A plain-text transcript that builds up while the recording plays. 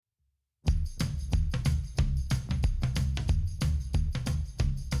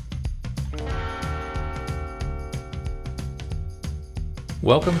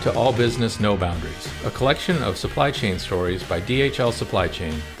Welcome to All Business No Boundaries, a collection of supply chain stories by DHL Supply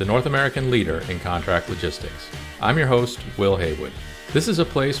Chain, the North American leader in contract logistics. I'm your host, Will Haywood. This is a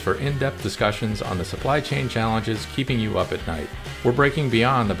place for in-depth discussions on the supply chain challenges keeping you up at night. We're breaking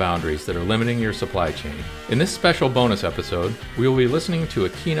beyond the boundaries that are limiting your supply chain. In this special bonus episode, we will be listening to a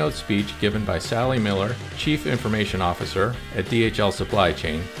keynote speech given by Sally Miller, Chief Information Officer at DHL Supply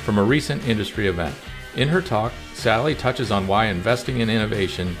Chain, from a recent industry event. In her talk, Sally touches on why investing in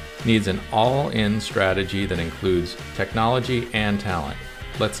innovation needs an all-in strategy that includes technology and talent.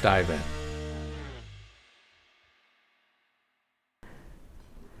 Let's dive in.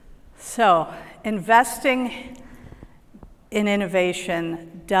 So, investing in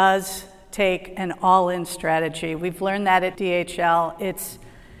innovation does take an all-in strategy. We've learned that at DHL. It's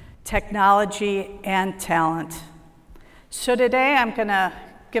technology and talent. So today I'm going to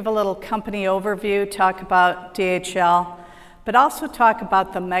give a little company overview, talk about DHL, but also talk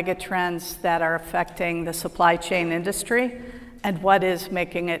about the megatrends that are affecting the supply chain industry and what is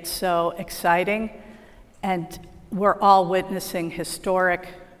making it so exciting. And we're all witnessing historic,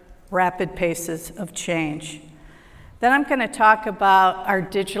 rapid paces of change. Then I'm going to talk about our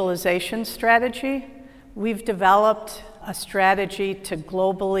digitalization strategy. We've developed a strategy to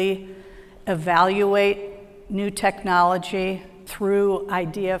globally evaluate new technology through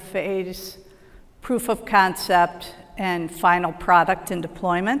idea phase, proof of concept, and final product and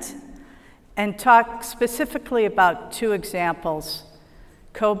deployment, and talk specifically about two examples: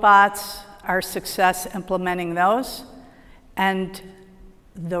 cobots, our success implementing those, and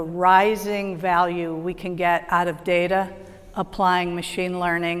the rising value we can get out of data applying machine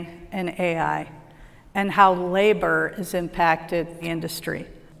learning and AI, and how labor is impacted the industry.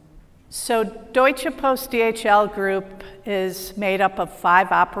 So Deutsche Post DHL Group is made up of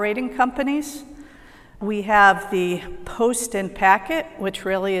 5 operating companies. We have the Post and Packet, which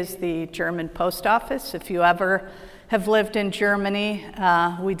really is the German post office. If you ever have lived in Germany,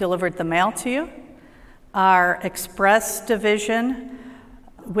 we delivered the mail to you. Our Express division,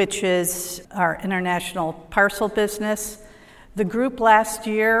 which is our international parcel business. The group last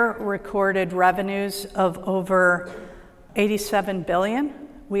year recorded revenues of over $87 billion.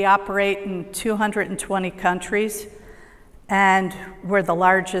 We operate in 220 countries, and we're the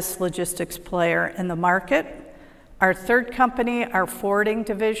largest logistics player in the market. Our third company, our forwarding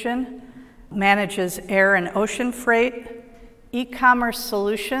division, manages air and ocean freight. E-commerce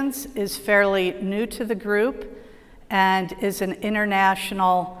solutions is fairly new to the group and is an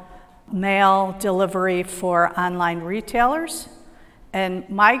international mail delivery for online retailers. And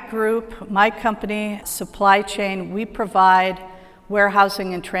my group, my company, Supply Chain, we provide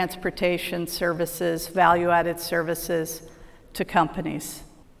warehousing and transportation services, value-added services to companies.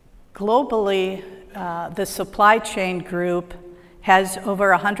 Globally, the Supply Chain group has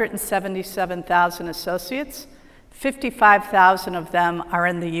over 177,000 associates. 55,000 of them are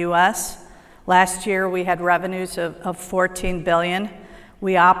in the US. Last year, we had revenues of $14 billion.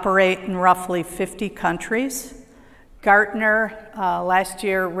 We operate in roughly 50 countries. Gartner last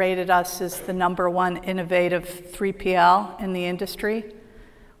year rated us as the #1 innovative 3PL in the industry.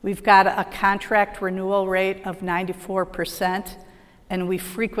 We've got a contract renewal rate of 94%, and we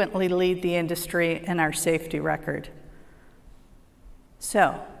frequently lead the industry in our safety record.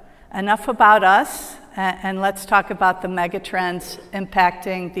 So, enough about us, and let's talk about the megatrends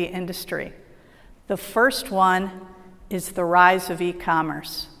impacting the industry. The first one is the rise of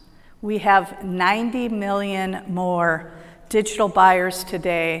e-commerce. We have 90 million more digital buyers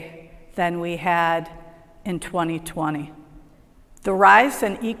today than we had in 2020. The rise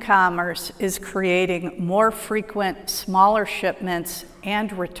in e-commerce is creating more frequent, smaller shipments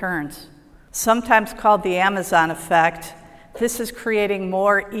and returns. Sometimes called the Amazon effect, this is creating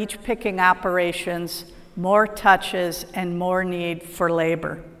more each picking operations, more touches, and more need for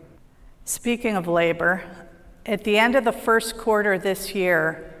labor. Speaking of labor, at the end of the first quarter this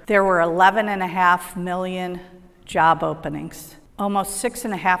year, there were 11.5 million job openings. Almost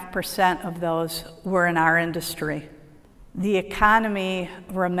 6.5% of those were in our industry. The economy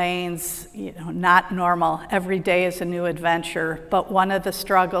remains, not normal. Every day is a new adventure, but one of the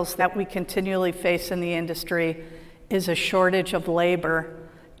struggles that we continually face in the industry is a shortage of labor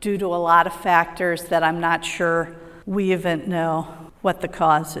due to a lot of factors that I'm not sure we even know what the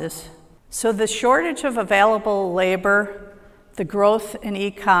cause is. So the shortage of available labor, the growth in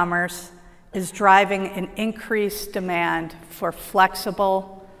e-commerce is driving an increased demand for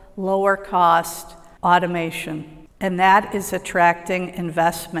flexible, lower-cost automation, and that is attracting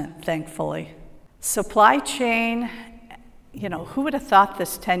investment, thankfully. Supply chain, who would have thought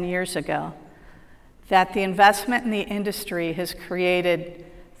this 10 years ago? that the investment in the industry has created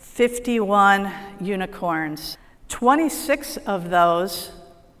 51 unicorns. 26 of those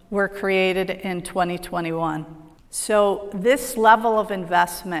were created in 2021. So this level of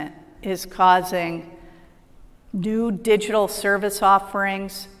investment is causing new digital service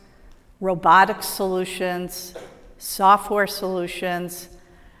offerings, robotics solutions, software solutions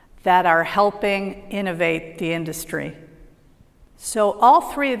that are helping innovate the industry. So all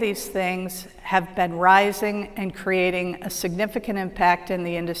three of these things have been rising and creating a significant impact in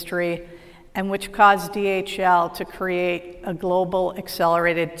the industry, and which caused DHL to create a global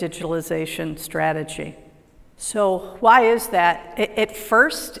accelerated digitalization strategy. So why is that? At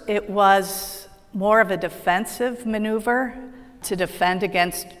first, it was more of a defensive maneuver to defend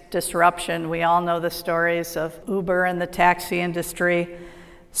against disruption. We all know the stories of Uber and the taxi industry.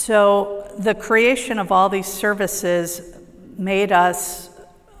 So the creation of all these services made us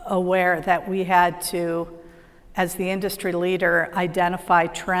aware that we had to, as the industry leader, identify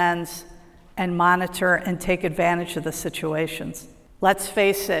trends and monitor and take advantage of the situations. Let's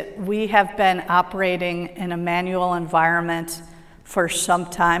face it, we have been operating in a manual environment for some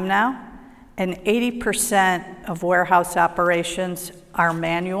time now, and 80% of warehouse operations are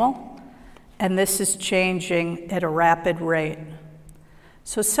manual, and this is changing at a rapid rate.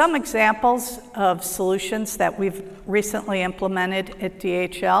 So some examples of solutions that we've recently implemented at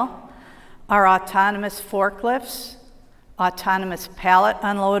DHL are autonomous forklifts, autonomous pallet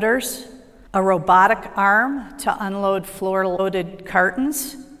unloaders, a robotic arm to unload floor-loaded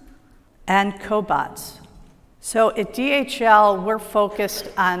cartons, and cobots. So at DHL, we're focused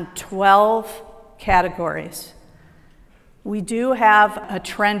on 12 categories. We do have a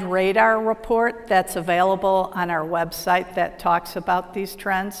trend radar report that's available on our website that talks about these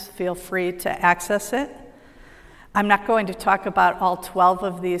trends. Feel free to access it. I'm not going to talk about all 12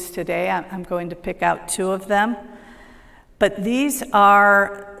 of these today. I'm going to pick out 2 of them. But these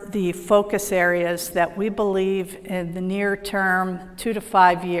are the focus areas that we believe in the near term, 2 to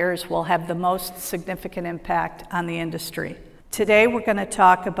 5 years, will have the most significant impact on the industry. Today, we're going to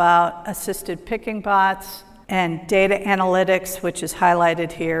talk about assisted picking bots and data analytics, which is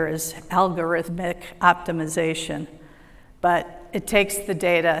highlighted here as algorithmic optimization. But it takes the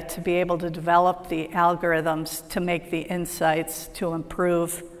data to be able to develop the algorithms to make the insights to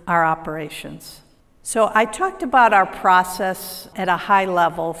improve our operations. So I talked about our process at a high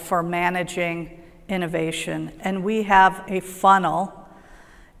level for managing innovation, and we have a funnel.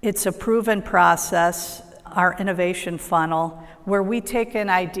 It's a proven process, our innovation funnel, where we take in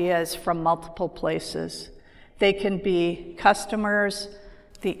ideas from multiple places. They can be customers,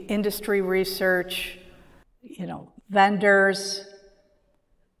 the industry research, vendors,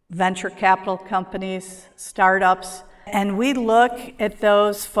 venture capital companies, startups. And we look at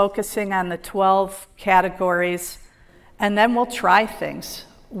those focusing on the 12 categories, and then we'll try things.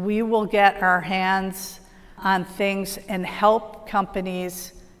 We will get our hands on things and help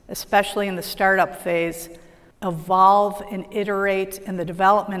companies, especially in the startup phase, evolve and iterate in the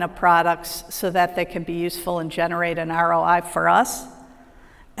development of products so that they can be useful and generate an ROI for us.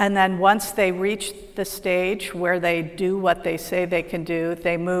 And then once they reach the stage where they do what they say they can do,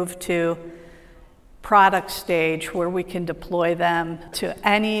 they move to product stage where we can deploy them to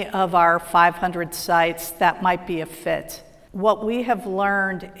any of our 500 sites that might be a fit. What we have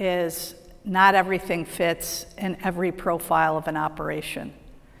learned is not everything fits in every profile of an operation.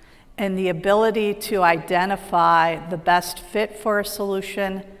 And the ability to identify the best fit for a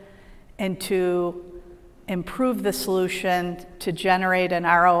solution and to improve the solution to generate an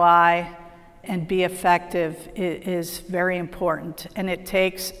ROI and be effective is very important. And it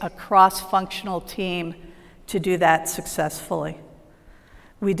takes a cross-functional team to do that successfully.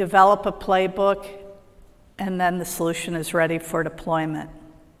 We develop a playbook, and then the solution is ready for deployment.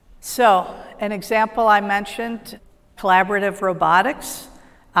 So, an example I mentioned, collaborative robotics,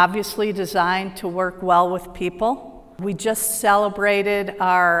 obviously designed to work well with people. We just celebrated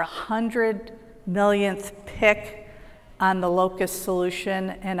our 100 millionth pick on the Locust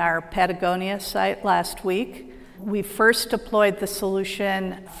solution in our Patagonia site last week. We first deployed the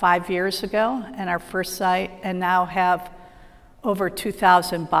solution 5 years ago in our first site and now have over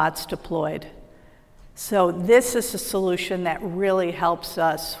 2,000 bots deployed. So this is a solution that really helps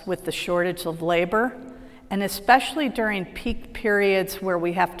us with the shortage of labor, and especially during peak periods where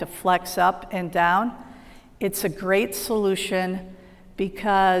we have to flex up and down. It's a great solution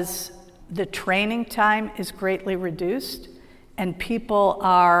because the training time is greatly reduced, and people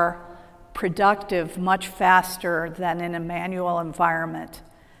are productive much faster than in a manual environment.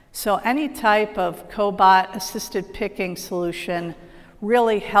 So any type of cobot assisted picking solution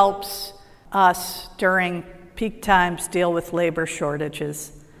really helps us during peak times deal with labor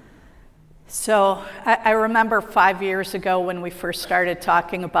shortages. So I remember 5 years ago when we first started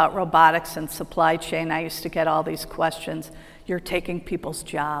talking about robotics and supply chain, I used to get all these questions. You're taking people's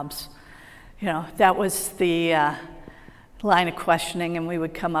jobs. That was the line of questioning, and we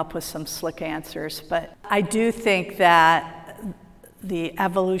would come up with some slick answers. But I do think that the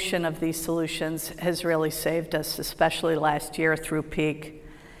evolution of these solutions has really saved us, especially last year through peak.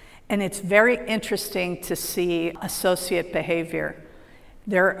 And it's very interesting to see associate behavior.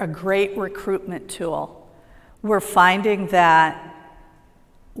 They're a great recruitment tool. We're finding that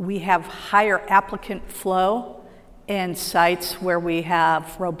we have higher applicant flow in sites where we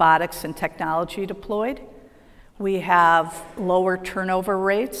have robotics and technology deployed. We have lower turnover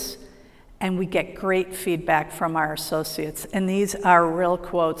rates, and we get great feedback from our associates. And these are real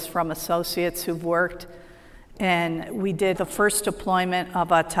quotes from associates who've worked. And we did the first deployment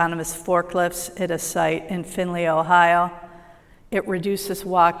of autonomous forklifts at a site in Findlay, Ohio. It reduces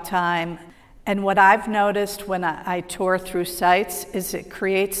walk time. And what I've noticed when I tour through sites is it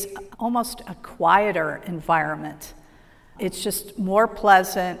creates almost a quieter environment. It's just more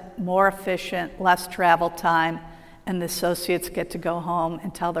pleasant, more efficient, less travel time, and the associates get to go home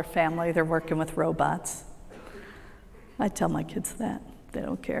and tell their family they're working with robots. I tell my kids that. They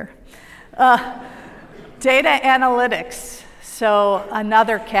don't care. Data analytics, so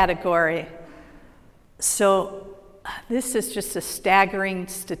another category. So this is just a staggering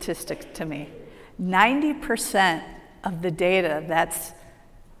statistic to me. 90% of the data that's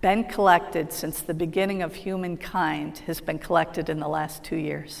been collected since the beginning of humankind has been collected in the last 2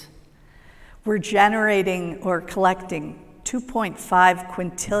 years. We're generating or collecting 2.5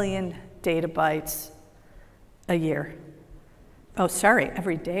 quintillion data bytes a year.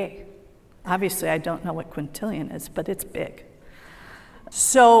 Every day. Obviously, I don't know what quintillion is, but it's big.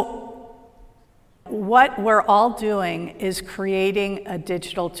 So what we're all doing is creating a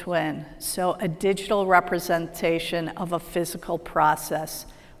digital twin, so a digital representation of a physical process,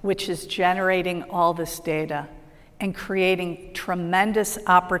 which is generating all this data and creating tremendous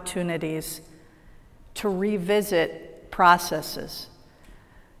opportunities to revisit processes.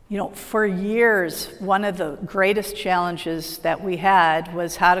 For years, one of the greatest challenges that we had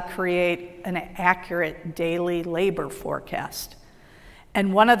was how to create an accurate daily labor forecast.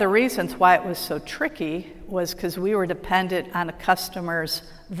 And one of the reasons why it was so tricky was because we were dependent on a customer's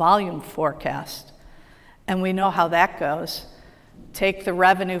volume forecast. And we know how that goes. Take the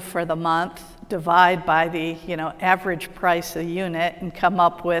revenue for the month, divide by the average price a unit, and come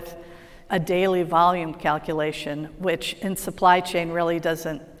up with a daily volume calculation, which in supply chain really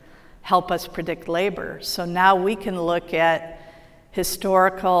doesn't help us predict labor. So now we can look at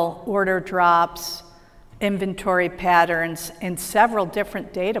historical order drops, inventory patterns, and several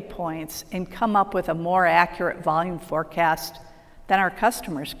different data points and come up with a more accurate volume forecast than our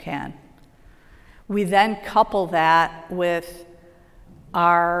customers can. We then couple that with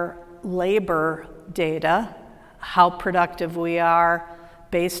our labor data, how productive we are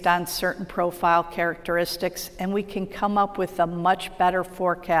based on certain profile characteristics, and we can come up with a much better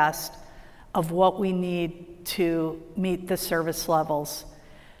forecast of what we need to meet the service levels.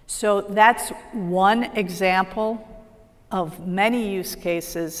 So that's one example of many use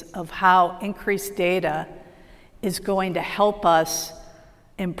cases of how increased data is going to help us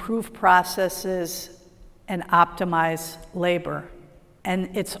improve processes and optimize labor.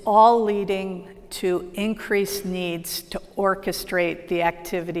 And it's all leading to increased needs to orchestrate the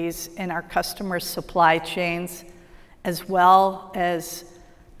activities in our customers' supply chains, as well as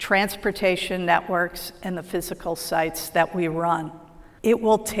transportation networks and the physical sites that we run. It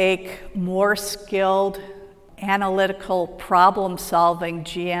will take more skilled, analytical, problem-solving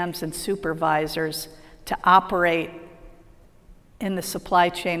GMs and supervisors to operate in the supply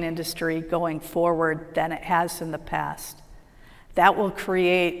chain industry going forward than it has in the past. That will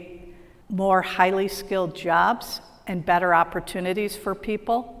create more highly skilled jobs and better opportunities for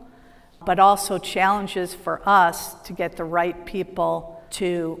people, but also challenges for us to get the right people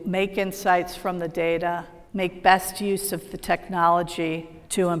to make insights from the data, make best use of the technology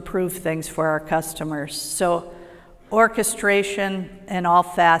to improve things for our customers. So orchestration in all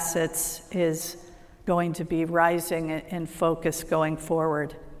facets is going to be rising in focus going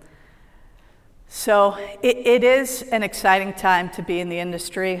forward. So it is an exciting time to be in the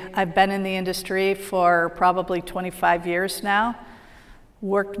industry. I've been in the industry for probably 25 years now,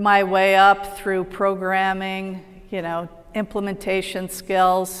 worked my way up through programming, implementation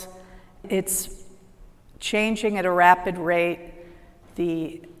skills. It's changing at a rapid rate.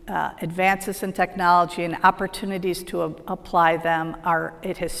 The advances in technology and opportunities to apply them are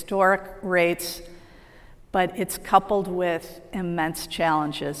at historic rates, but it's coupled with immense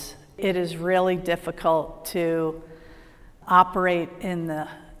challenges. It is really difficult to operate in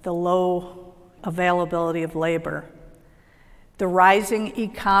the low availability of labor. The rising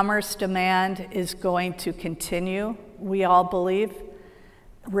e-commerce demand is going to continue, we all believe.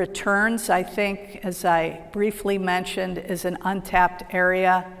 Returns, I think, as I briefly mentioned, is an untapped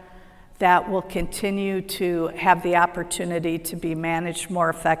area that will continue to have the opportunity to be managed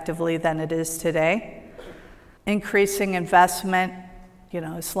more effectively than it is today. Increasing investment,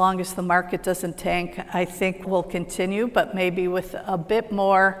 as long as the market doesn't tank, I think will continue, but maybe with a bit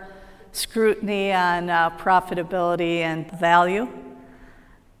more scrutiny on profitability and value.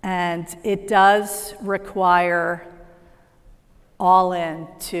 And it does require all in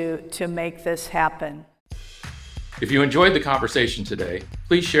to make this happen. If you enjoyed the conversation today,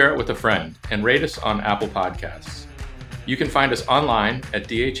 please share it with a friend and rate us on Apple Podcasts. You can find us online at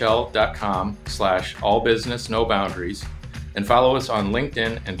dhl.com/allbusinessnoboundaries and follow us on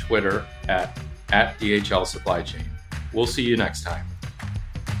LinkedIn and Twitter at DHL Supply Chain. We'll see you next time.